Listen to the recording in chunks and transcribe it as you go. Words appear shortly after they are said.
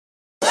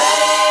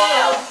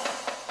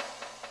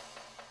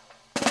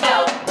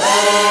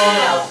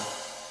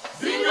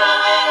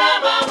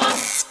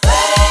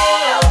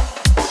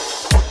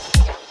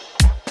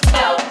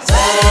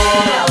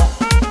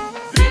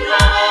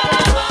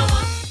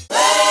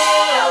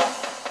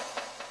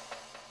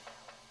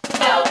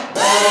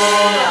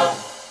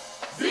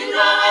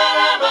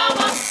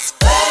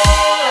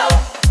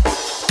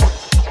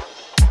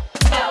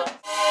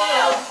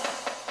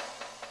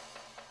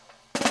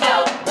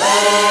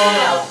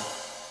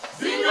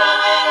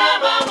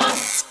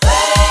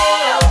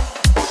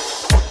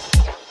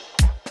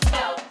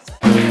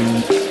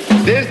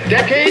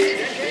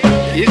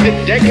is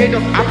the decade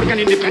of African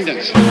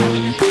independence.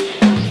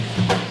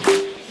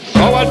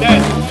 Forward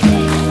then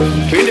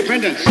to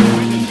independence.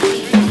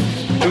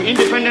 To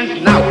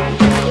independence now.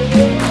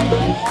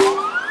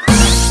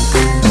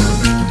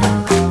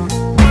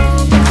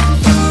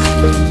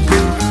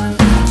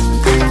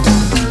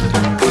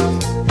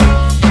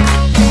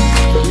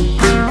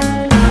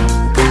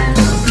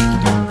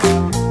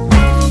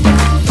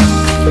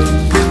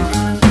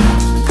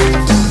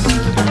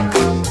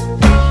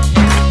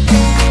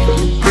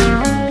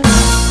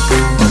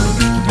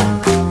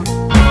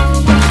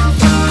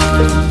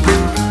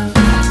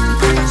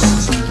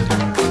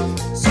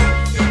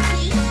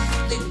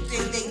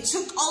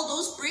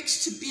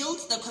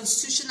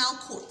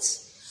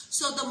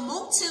 So the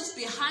motive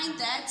behind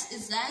that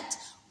is that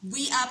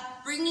we are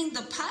bringing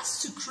the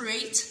past to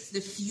create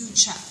the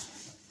future.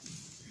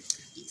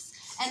 Yes.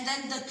 And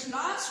then the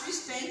glass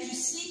wristband you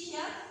see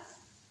here,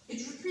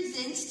 it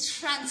represents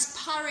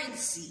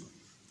transparency,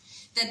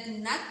 that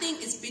nothing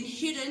is being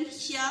hidden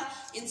here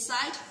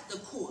inside the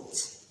court.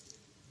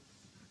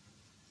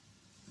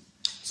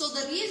 So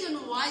the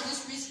reason why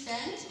this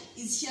wristband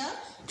is here,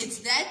 it's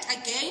that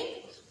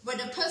again, when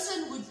a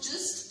person would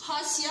just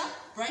pass here,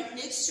 right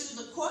next to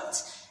the court,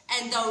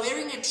 and they're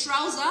wearing a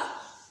trouser,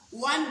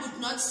 one would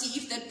not see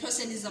if that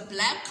person is a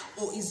black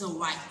or is a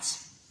white.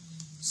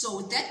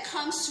 So that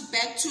comes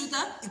back to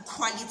the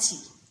equality.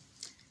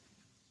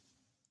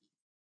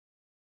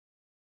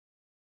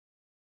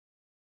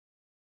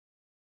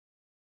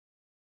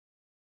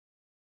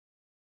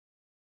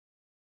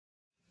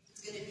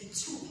 It's going to be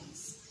 2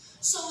 weeks.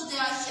 So they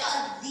are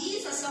here,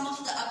 these are some of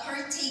the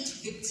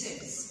apartheid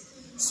victims.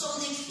 So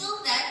they feel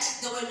that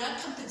they were not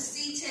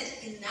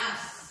compensated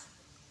enough.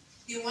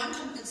 They want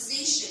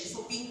compensation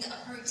for being the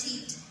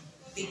apartheid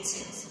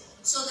victims.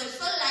 So they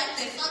felt like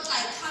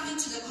coming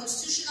to the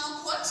Constitutional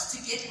Court to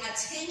get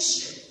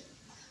attention.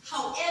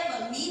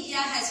 However, media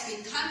has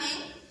been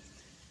coming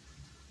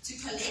to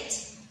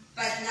collect,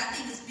 but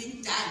nothing has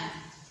been done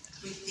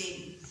with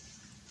them.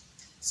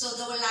 So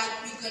they were like,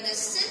 we're going to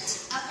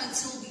sit up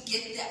until we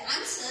get the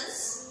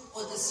answers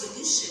or the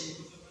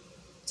solution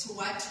to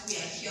what we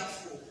are here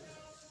for.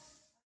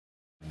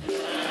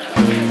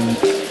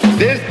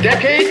 This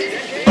decade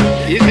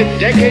is the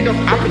decade of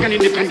African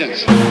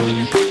independence.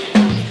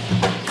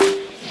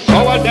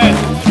 Forward then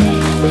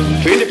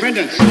to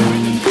independence.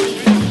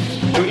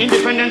 To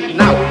independence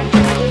now.